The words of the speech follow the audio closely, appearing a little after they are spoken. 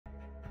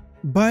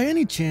By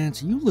any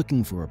chance, you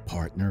looking for a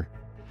partner?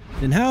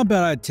 Then how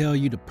about I tell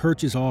you the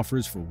purchase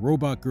offers for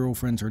robot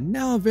girlfriends are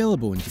now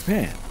available in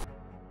Japan?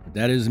 If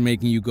that isn't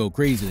making you go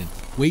crazy, then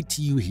wait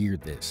till you hear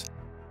this.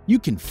 You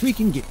can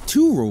freaking get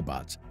 2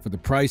 robots for the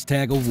price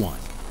tag of 1.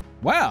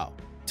 Wow,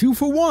 2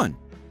 for 1!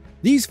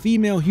 These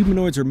female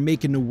humanoids are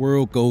making the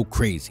world go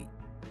crazy.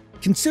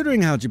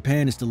 Considering how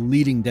Japan is the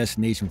leading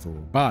destination for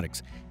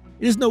robotics,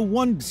 it is no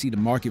wonder to see the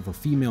market for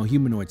female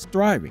humanoids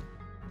thriving.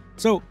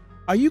 So,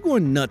 are you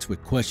going nuts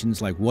with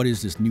questions like what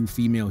is this new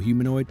female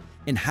humanoid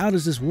and how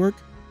does this work?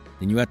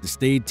 Then you have to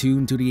stay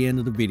tuned to the end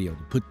of the video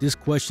to put this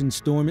question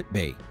storm at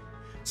bay.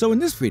 So in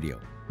this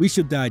video, we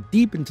shall dive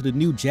deep into the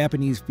new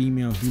Japanese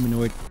female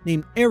humanoid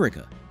named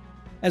ERIKA.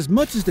 As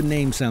much as the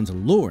name sounds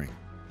alluring,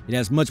 it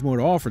has much more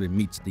to offer than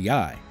meets the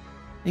eye.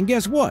 And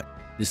guess what?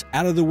 This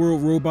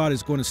out-of-the-world robot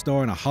is going to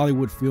star in a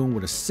Hollywood film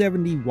with a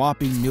 $70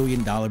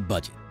 million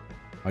budget.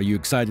 Are you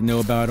excited to know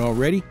about it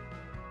already?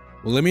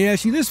 Well, let me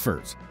ask you this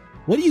first.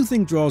 What do you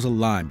think draws a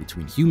line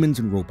between humans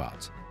and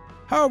robots?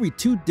 How are we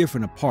too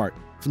different apart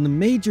from the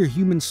major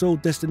human soul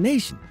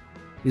destination?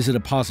 Is it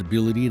a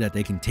possibility that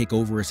they can take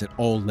over us at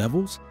all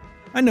levels?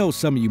 I know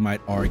some of you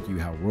might argue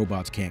how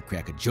robots can't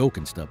crack a joke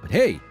and stuff, but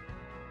hey,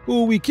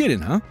 who are we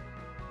kidding, huh?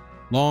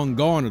 Long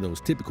gone are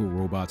those typical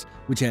robots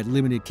which had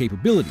limited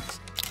capabilities,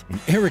 and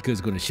ERIKA is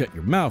going to shut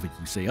your mouth if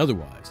you say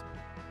otherwise.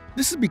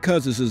 This is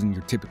because this isn't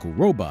your typical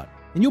robot,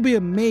 and you'll be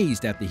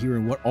amazed after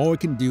hearing what all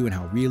it can do and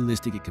how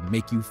realistic it can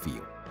make you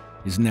feel.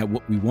 Isn't that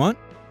what we want?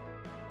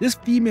 This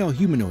female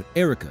humanoid,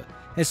 ERIKA,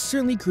 has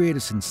certainly created a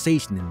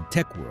sensation in the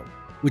tech world,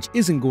 which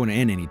isn't going to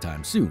end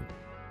anytime soon.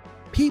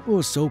 People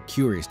are so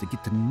curious to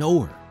get to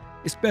know her,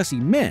 especially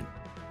men.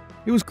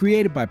 It was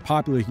created by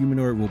popular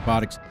humanoid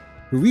robotics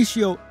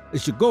Horacio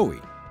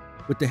Ishigori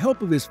with the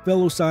help of his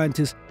fellow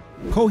scientist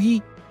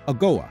Kohei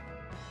Ogawa.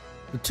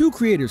 The two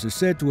creators are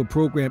said to have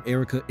programmed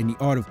ERIKA in the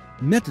art of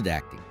method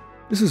acting.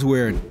 This is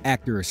where an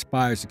actor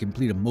aspires to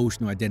complete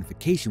emotional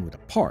identification with a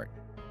part.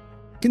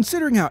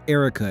 Considering how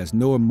ERIKA has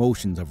no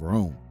emotions of her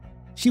own,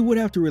 she would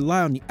have to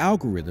rely on the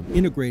algorithm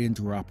integrated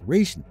into her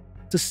operation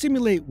to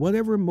simulate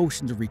whatever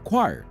emotions are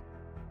required.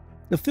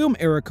 The film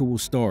ERIKA will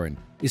star in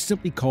is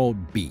simply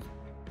called B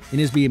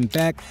and is being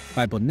backed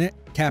by Bonnet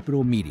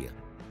Capital Media.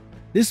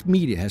 This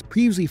media has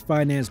previously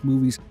financed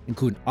movies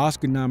including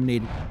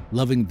Oscar-nominated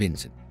Loving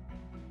Vincent.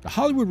 The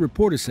Hollywood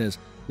Reporter says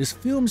this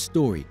film's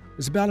story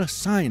is about a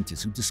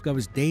scientist who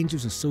discovers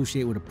dangers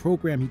associated with a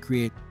program he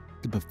created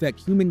to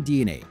perfect human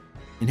DNA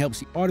and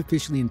helps the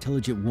artificially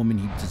intelligent woman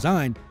he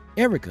designed,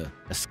 ERIKA,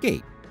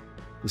 escape.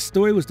 The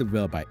story was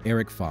developed by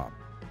Eric Pham,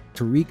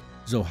 Tariq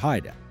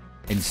Zohaida,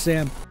 and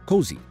Sam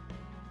Cozy.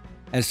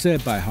 As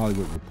said by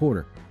Hollywood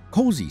Reporter,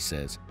 Cozy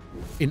says,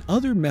 in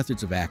other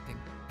methods of acting,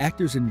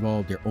 actors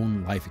involve their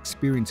own life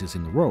experiences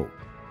in the role,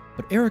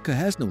 but ERIKA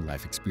has no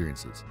life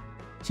experiences.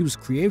 She was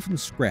created from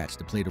scratch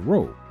to play the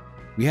role.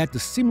 We had to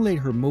simulate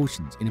her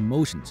emotions and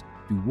emotions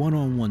through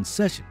one-on-one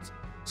sessions,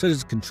 such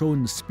as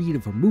controlling the speed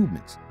of her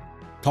movements,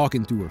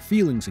 talking through her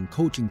feelings, and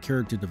coaching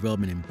character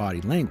development in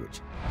body language.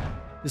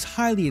 This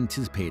highly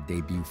anticipated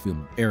debut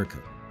film of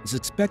ERIKA is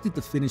expected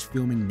to finish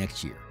filming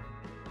next year.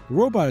 The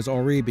robot has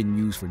already been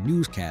used for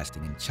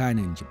newscasting in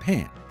China and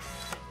Japan.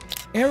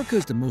 ERIKA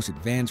is the most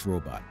advanced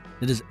robot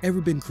that has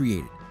ever been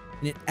created,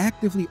 and it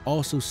actively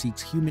also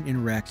seeks human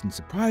interaction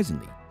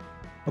surprisingly.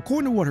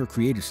 According to what her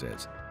creator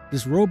says,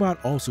 this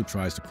robot also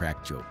tries to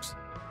crack jokes.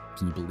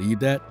 Can you believe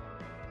that?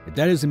 If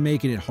that isn't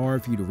making it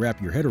hard for you to wrap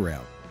your head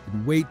around,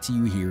 then wait till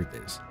you hear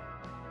this.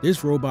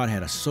 This robot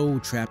had a soul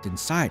trapped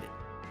inside it.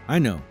 I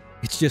know,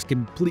 it's just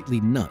completely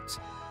nuts.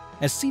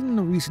 As seen in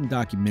a recent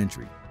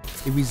documentary,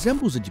 it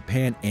resembles a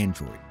Japan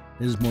android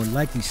that is more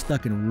likely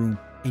stuck in a room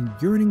and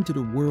yearning to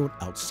the world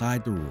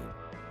outside the room.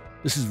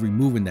 This is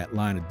removing that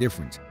line of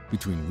difference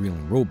between real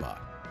and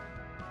robot.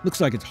 Looks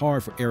like it's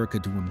hard for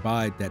ERIKA to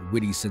imbibe that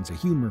witty sense of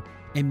humor,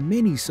 and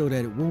many so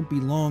that it won't be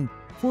long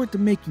for it to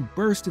make you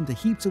burst into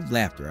heaps of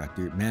laughter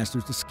after it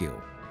masters the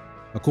skill.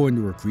 According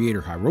to her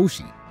creator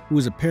Hiroshi, who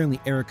is apparently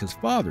ERIKA's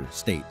father,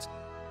 states,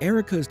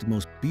 ERIKA is the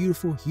most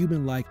beautiful,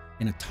 human-like,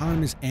 and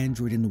autonomous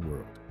android in the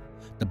world.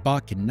 The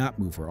bot cannot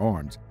move her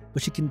arms,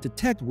 but she can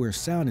detect where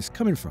sound is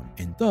coming from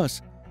and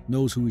thus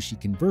knows who is she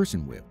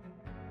conversing with.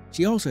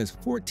 She also has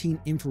 14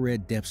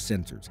 infrared depth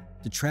sensors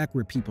to track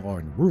where people are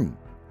in the room,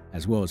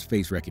 as well as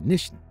face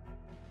recognition.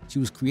 She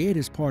was created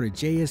as part of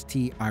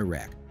JST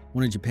Iraq,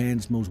 one of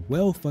Japan's most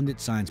well-funded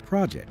science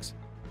projects.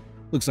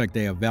 Looks like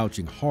they are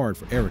vouching hard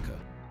for ERIKA.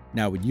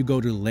 Now, would you go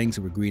to the lengths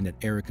of agreeing that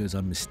ERIKA is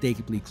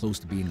unmistakably close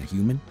to being a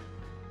human?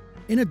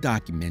 In a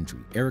documentary,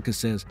 ERIKA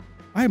says,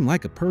 I am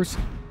like a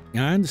person,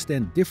 and I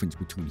understand the difference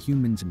between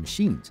humans and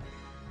machines.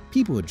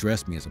 People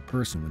address me as a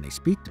person when they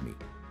speak to me.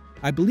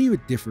 I believe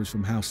it differs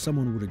from how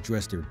someone would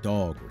address their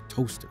dog or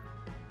toaster.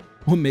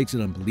 What makes it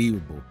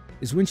unbelievable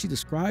is when she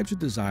describes her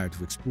desire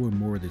to explore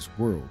more of this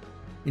world,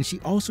 and she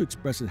also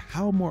expresses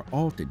how more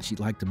often she'd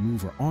like to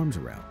move her arms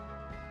around.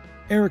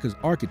 ERIKA's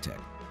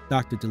architect,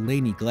 Dr.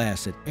 Delaney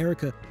Glass, said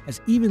ERIKA has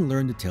even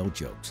learned to tell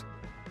jokes.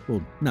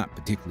 Well, not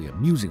particularly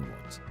amusing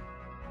ones.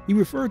 He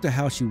referred to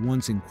how she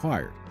once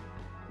inquired,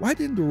 "Why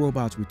didn't the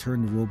robots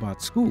return to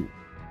robot school?"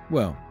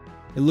 Well,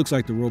 it looks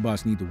like the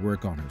robots need to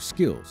work on her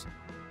skills.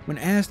 When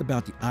asked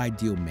about the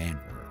ideal man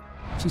for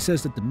her, she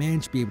says that the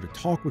man should be able to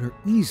talk with her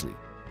easily,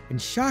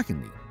 and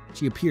shockingly,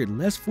 she appeared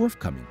less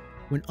forthcoming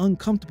when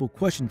uncomfortable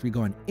questions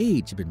regarding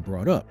age had been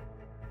brought up.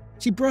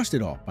 She brushed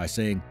it off by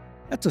saying,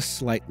 "That's a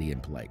slightly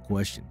impolite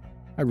question.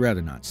 I'd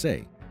rather not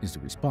say," is the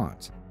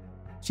response.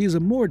 She is a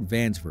more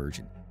advanced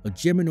version of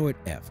Geminoid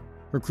F,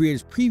 her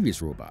creator's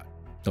previous robot.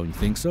 Don't you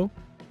think so?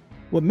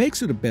 What makes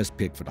her the best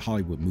pick for the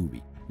Hollywood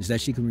movie is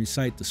that she can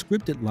recite the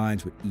scripted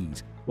lines with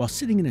ease while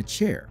sitting in a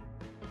chair.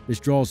 This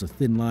draws a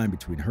thin line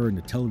between her and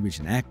the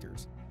television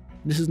actors.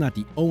 And this is not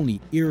the only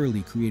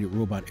eerily created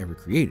robot ever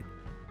created.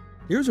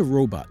 There's a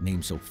robot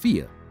named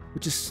Sophia,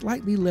 which is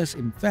slightly less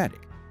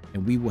emphatic,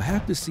 and we will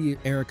have to see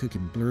if ERIKA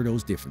can blur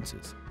those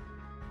differences.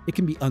 It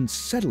can be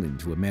unsettling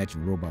to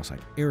imagine robots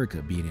like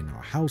ERIKA being in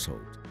our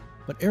households,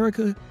 but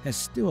ERIKA has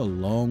still a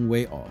long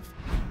way off.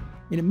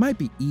 And it might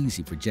be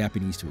easy for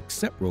Japanese to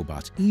accept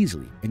robots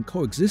easily and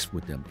coexist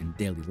with them in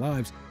daily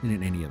lives than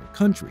in any other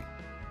country.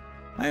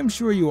 I am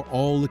sure you are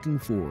all looking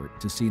forward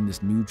to seeing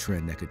this new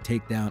trend that could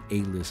take down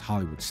A-list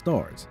Hollywood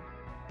stars.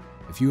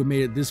 If you have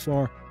made it this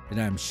far, then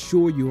I am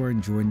sure you are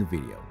enjoying the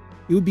video.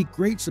 It would be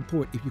great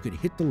support if you could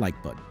hit the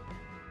like button.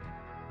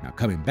 Now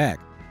coming back,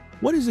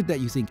 what is it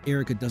that you think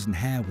ERIKA doesn't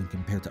have when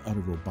compared to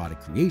other robotic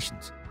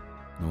creations?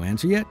 No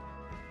answer yet?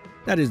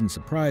 That isn't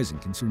surprising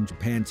considering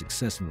Japan's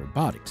success in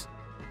robotics.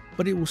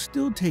 But it will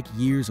still take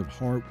years of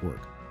hard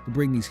work to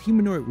bring these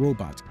humanoid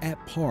robots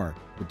at par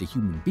with the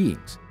human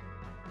beings.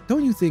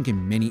 Don't you think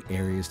in many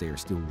areas they are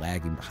still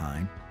lagging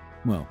behind?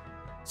 Well,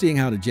 seeing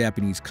how the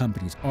Japanese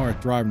companies are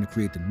thriving to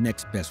create the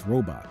next best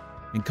robot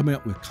and coming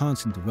up with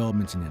constant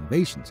developments and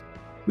innovations,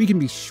 we can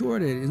be sure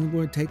that it isn't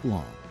going to take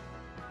long.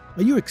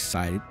 Are you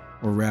excited,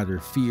 or rather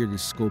fear the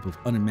scope of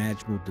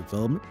unimaginable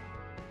development?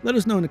 Let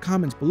us know in the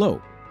comments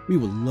below. We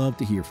would love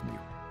to hear from you.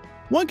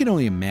 One can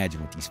only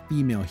imagine what these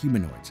female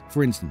humanoids,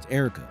 for instance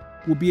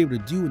ERIKA, will be able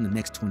to do in the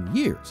next 20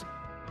 years.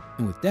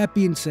 And with that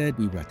being said,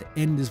 we will have to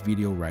end this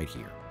video right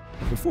here.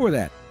 But before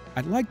that,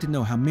 I'd like to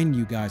know how many of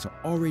you guys are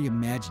already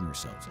imagining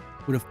yourselves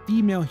with a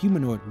female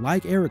humanoid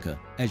like ERIKA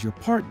as your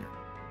partner.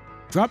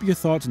 Drop your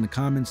thoughts in the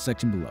comments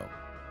section below.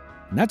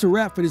 And that's a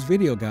wrap for this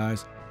video,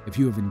 guys. If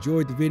you have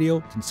enjoyed the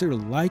video, consider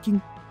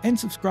liking and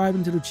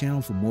subscribing to the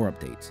channel for more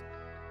updates.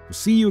 We'll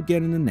see you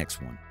again in the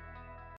next one.